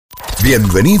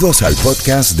Bienvenidos al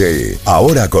podcast de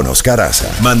Ahora con Oscar Aza.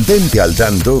 Mantente al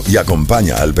tanto y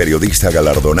acompaña al periodista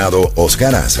galardonado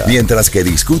Oscar Aza mientras que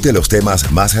discute los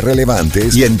temas más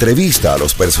relevantes y entrevista a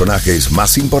los personajes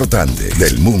más importantes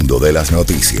del mundo de las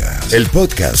noticias. El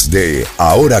podcast de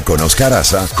Ahora con Oscar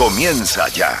Aza comienza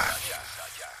ya.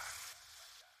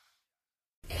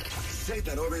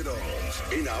 Z92,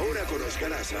 en Ahora con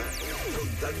Oscar Aza,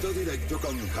 contacto directo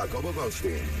con Jacobo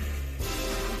Goldstein.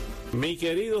 Mi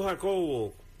querido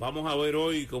Jacobo, vamos a ver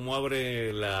hoy cómo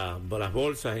abre las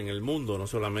bolsas en el mundo, no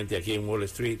solamente aquí en Wall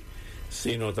Street,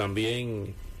 sino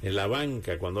también en la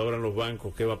banca. Cuando abran los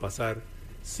bancos, ¿qué va a pasar?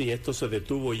 Si esto se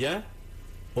detuvo ya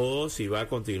o si va a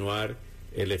continuar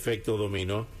el efecto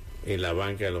dominó en la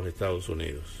banca de los Estados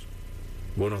Unidos.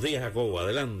 Buenos días, Jacobo.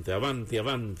 Adelante, avanti,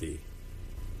 avanti.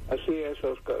 Así es,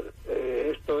 Oscar.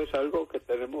 Esto es algo que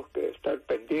tenemos que estar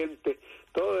pendiente.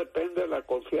 Todo depende de la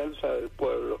confianza del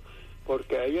pueblo.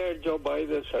 Porque ayer Joe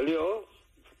Biden salió,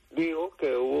 dijo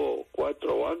que hubo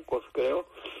 4 bancos, creo,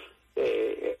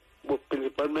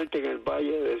 principalmente en el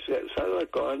valle de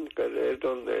Silicon, que es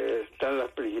donde están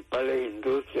las principales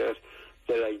industrias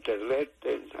de la Internet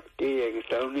aquí en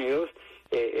Estados Unidos.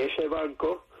 Ese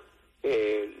banco,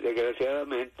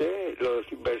 desgraciadamente, los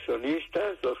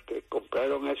inversionistas, los que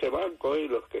compraron ese banco y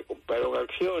los que compraron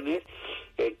acciones,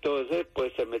 entonces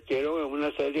pues se metieron en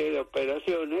una serie de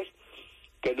operaciones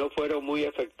que no fueron muy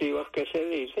efectivas, que se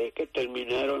dice, y que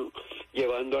terminaron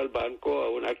llevando al banco a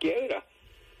una quiebra.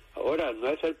 Ahora, no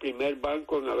es el primer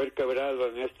banco en haber quebrado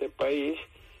en este país,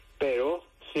 pero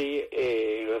sí,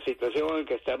 en la situación en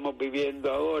que estamos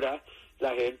viviendo ahora,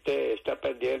 la gente está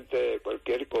pendiente de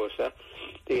cualquier cosa,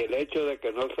 y el hecho de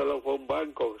que no solo fue un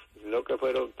banco, sino que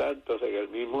fueron tantos en el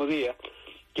mismo día,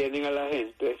 tienen a la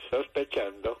gente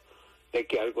sospechando de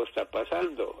que algo está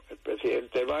pasando. El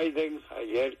presidente Biden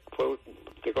ayer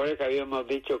recuerda que habíamos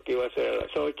dicho que iba a ser a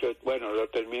las 8, bueno, lo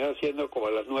terminó haciendo como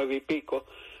a las 9 y pico,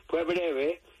 fue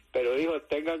breve, pero dijo,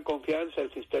 tengan confianza,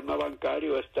 el sistema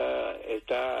bancario está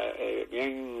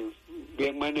bien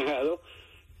manejado,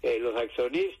 los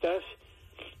accionistas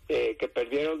que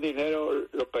perdieron dinero,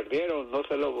 lo perdieron, no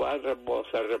se lo vamos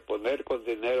a reponer con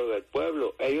dinero del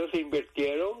pueblo. Ellos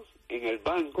invirtieron en el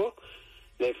banco,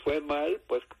 les fue mal,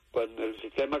 pues cuando el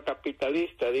sistema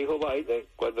capitalista, dijo Biden,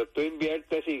 cuando tú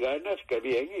inviertes y ganas, qué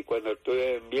bien, y cuando tú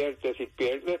inviertes y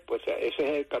pierdes, pues ese es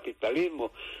el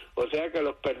capitalismo. O sea que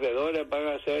los perdedores van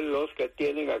a ser los que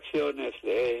tienen acciones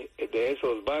de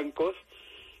esos bancos,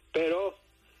 pero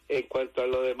en cuanto a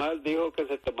lo demás, dijo que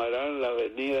se tomarán las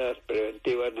medidas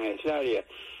preventivas necesarias.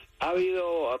 Ha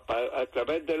habido a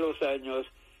través de los años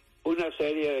una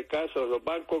serie de casos. Los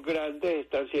bancos grandes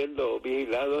están siendo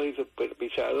vigilados y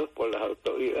supervisados por las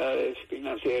autoridades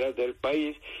financieras del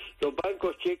país. Los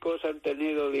bancos chicos han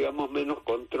tenido, digamos, menos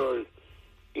control,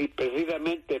 y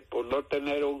precisamente por no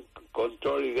tener un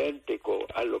control idéntico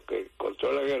a lo que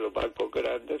controlan en los bancos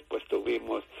grandes, pues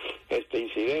tuvimos este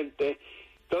incidente.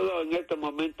 Todo en estos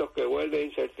momentos que vuelve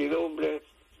incertidumbre,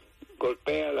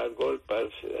 golpea las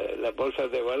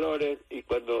bolsas de valores, y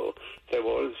cuando se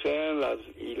bolsean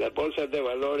las bolsas de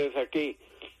valores aquí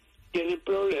tienen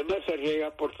problemas, se riega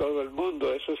por todo el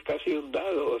mundo. Eso es casi un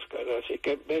dado, Oscar, así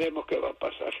que veremos qué va a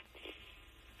pasar.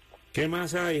 ¿Qué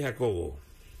más hay, Jacobo?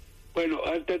 Bueno,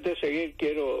 antes de seguir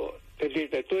quiero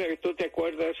decirte, tú te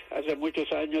acuerdas hace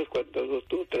muchos años cuando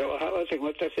tú trabajabas en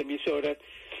otras emisoras,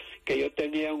 que yo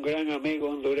tenía un gran amigo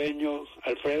hondureño,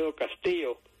 Alfredo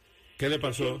Castillo. ¿Qué le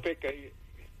pasó? Siempre que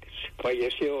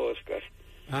falleció, Oscar.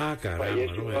 Ah, caramba,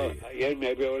 falleció. No me digas. Ayer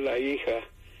me vio la hija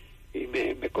y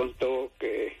me contó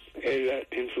que él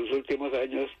en sus últimos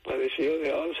años padeció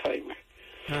de Alzheimer.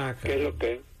 Ah, que es lo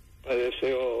que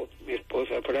padeció mi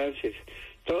esposa Francis.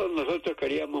 Todos nosotros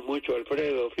queríamos mucho a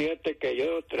Alfredo. Fíjate que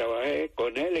yo trabajé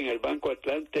con él en el Banco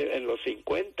Atlante en los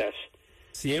 50.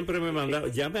 Siempre me mandaba,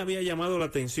 ya me había llamado la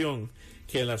atención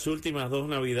que en las últimas 2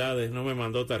 Navidades no me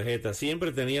mandó tarjetas.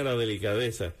 Siempre tenía la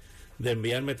delicadeza de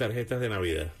enviarme tarjetas de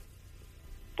Navidad.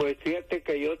 Pues fíjate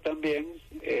que yo también,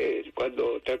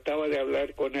 cuando trataba de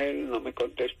hablar con él, no me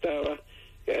contestaba.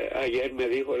 Ayer me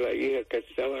dijo la hija que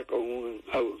estaba con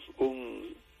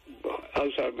un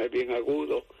Alzheimer bien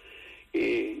agudo,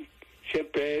 y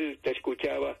siempre él te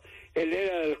escuchaba. Él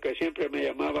era de los que siempre me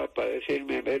llamaba para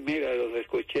decirme, mira, los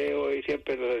escuché hoy,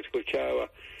 siempre los escuchaba.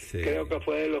 Sí. Creo que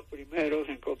fue de los primeros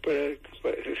en comprar,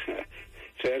 pues,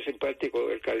 sea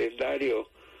simpático, el calendario.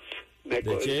 Me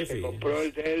compró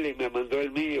el de él y me mandó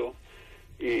el mío.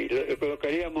 Y lo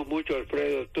queríamos mucho,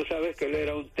 Alfredo. Tú sabes que él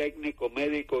era un técnico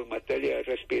médico en materia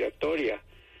respiratoria.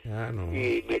 No.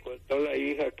 Y me contó la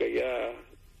hija que ya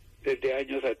desde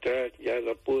años atrás ya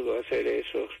no pudo hacer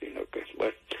eso, sino que,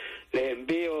 bueno, Les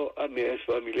envío a mis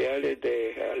familiares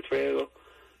de Alfredo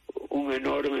un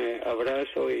enorme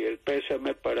abrazo y el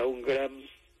pésame para un gran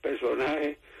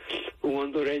personaje, un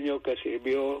hondureño que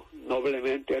sirvió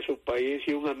noblemente a su país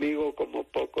y un amigo como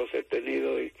pocos he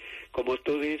tenido, y como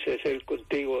tú dices, él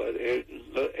contigo,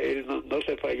 él no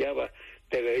se fallaba,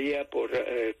 te veía por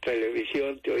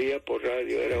televisión, te oía por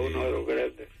radio, era uno de los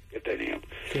grandes que teníamos.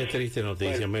 Qué triste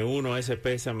noticia, me uno a ese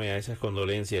pésame, a esas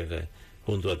condolencias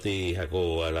junto a ti,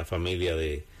 Jacobo, a la familia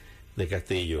de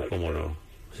Castillo, cómo no,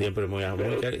 siempre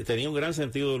tenía un gran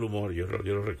sentido del humor, yo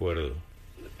lo recuerdo.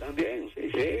 También,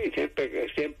 sí,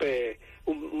 siempre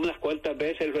unas cuantas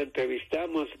veces lo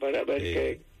entrevistamos para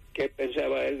ver qué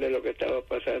pensaba él de lo que estaba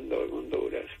pasando en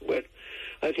Honduras. Bueno,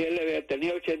 así él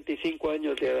tenía 85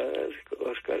 años de edad,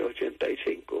 Oscar,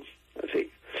 85,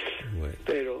 así. Bueno.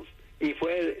 Pero, y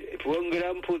fue un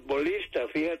gran futbolista,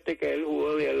 fíjate que él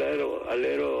jugó de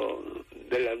alero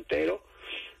delantero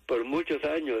por muchos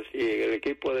años, y en el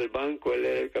equipo del banco él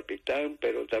era el capitán,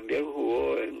 pero también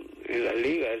jugó en las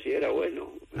ligas y era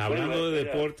bueno. Hablando de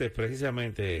deportes,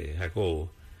 precisamente,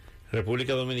 Jacobo,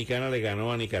 República Dominicana le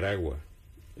ganó a Nicaragua.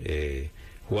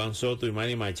 Juan Soto y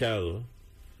Manny Machado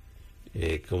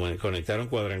conectaron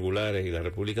cuadrangulares y la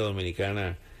República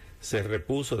Dominicana se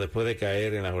repuso después de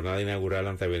caer en la jornada inaugural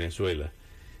ante Venezuela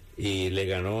y le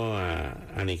ganó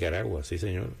a Nicaragua, sí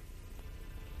señor.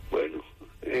 Bueno,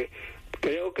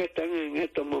 creo que están en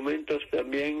estos momentos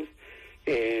también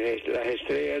las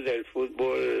estrellas del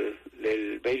fútbol,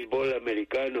 del béisbol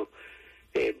americano,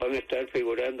 van a estar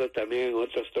figurando también en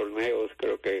otros torneos,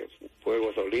 creo que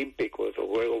Juegos Olímpicos o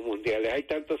Juegos Mundiales. Hay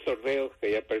tantos torneos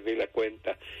que ya perdí la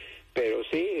cuenta, pero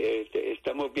sí,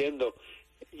 estamos viendo.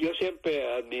 Yo siempre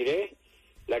admiré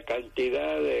la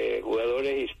cantidad de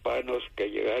jugadores hispanos que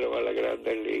llegaron a las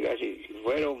grandes ligas y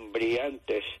fueron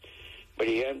brillantes.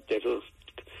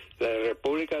 La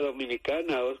República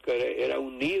Dominicana, Oscar, era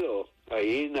un nido.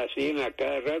 Ahí nacían a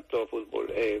cada rato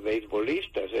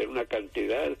beisbolistas, era una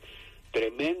cantidad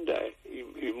tremenda y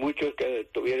muchos que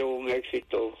tuvieron un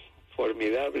éxito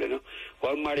formidable, ¿no?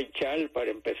 Juan Marichal,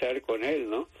 para empezar con él,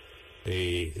 ¿no?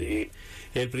 Sí.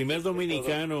 El primer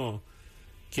dominicano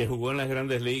que jugó en las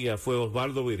grandes ligas fue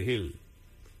Osvaldo Virgil,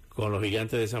 con los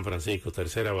Gigantes de San Francisco,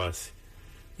 tercera base.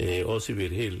 Ozzy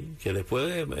Virgil, que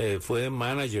después fue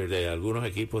manager de algunos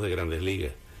equipos de grandes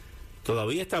ligas.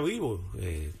 Todavía está vivo.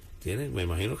 Me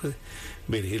imagino que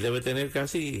Virgil debe tener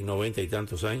casi 90 y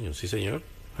tantos años, sí señor.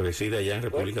 Reside allá en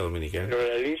República Dominicana. Pero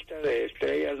la lista de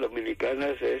estrellas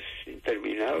dominicanas es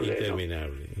interminable.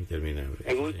 Interminable.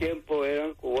 En un tiempo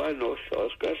eran cubanos,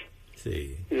 Oscar.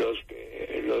 Sí. Los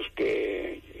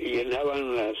que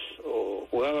llenaban o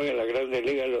jugaban en la Grandes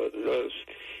Ligas,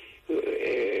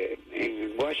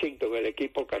 en Washington el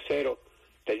equipo casero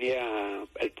tenía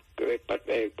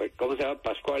 ¿cómo se llama?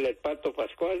 Pascual, el Pato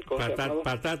Pascual.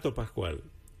 Patato Pascual.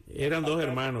 Eran dos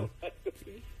hermanos.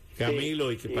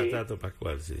 Camilo y Patato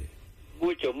Pascual, sí.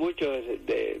 Muchos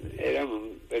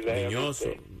eran verdaderamente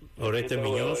Miñoso, Oreste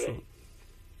Miñoso.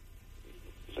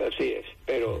 Así es,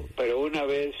 pero una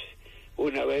vez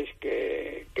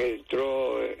que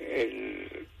entró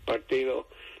el partido,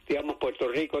 digamos, Puerto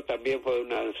Rico también fue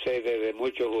una sede de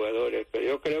muchos jugadores, pero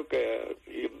yo creo que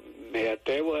me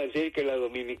atrevo a decir que la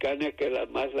dominicana es que la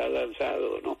más la ha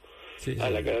lanzado, ¿no? Sí, a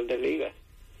las grandes ligas.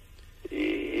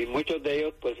 Y muchos de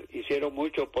ellos pues hicieron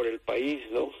mucho por el país,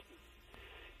 ¿no?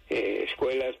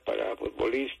 Escuelas para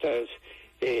futbolistas,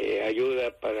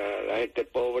 ayuda para la gente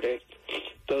pobre,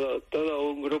 todo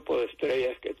un grupo de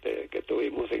estrellas que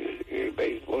tuvimos en el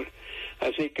béisbol.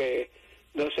 Así que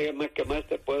no sé qué más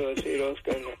te puedo decir,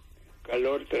 Oscar.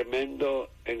 Calor tremendo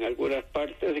en algunas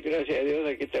partes, y gracias a Dios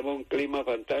aquí tenemos un clima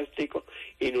fantástico,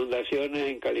 inundaciones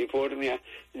en California,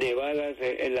 nevadas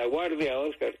en La Guardia,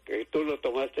 Oscar, que tú lo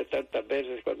tomaste tantas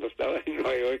veces cuando estabas en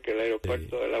Nueva York, el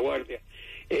aeropuerto de La Guardia,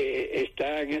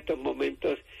 está en estos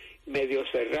momentos medio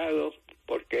cerrado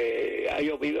porque ha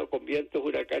llovido con vientos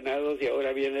huracanados y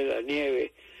ahora viene la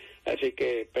nieve, así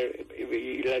que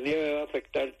y la nieve va a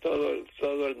afectar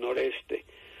todo el noreste.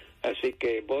 Así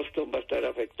que Boston va a estar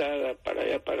afectada para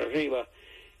allá, para arriba,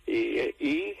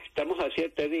 y estamos a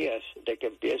 7 días de que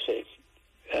empiece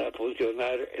a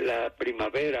funcionar la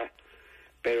primavera,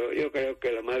 pero yo creo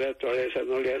que la madre naturaleza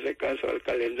no le hace caso al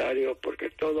calendario porque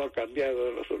todo ha cambiado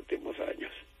en los últimos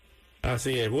años.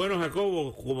 Así es. Bueno,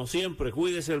 Jacobo, como siempre,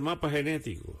 cuídese el mapa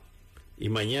genético y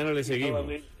mañana le seguimos.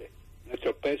 Nuevamente,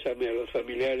 nuestro pésame a los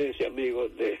familiares y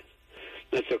amigos de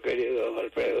nuestro querido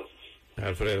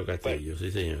Alfredo Castillo,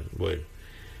 sí señor.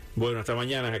 Bueno, hasta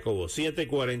mañana, Jacobo.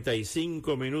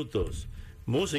 7:45 minutos. Música.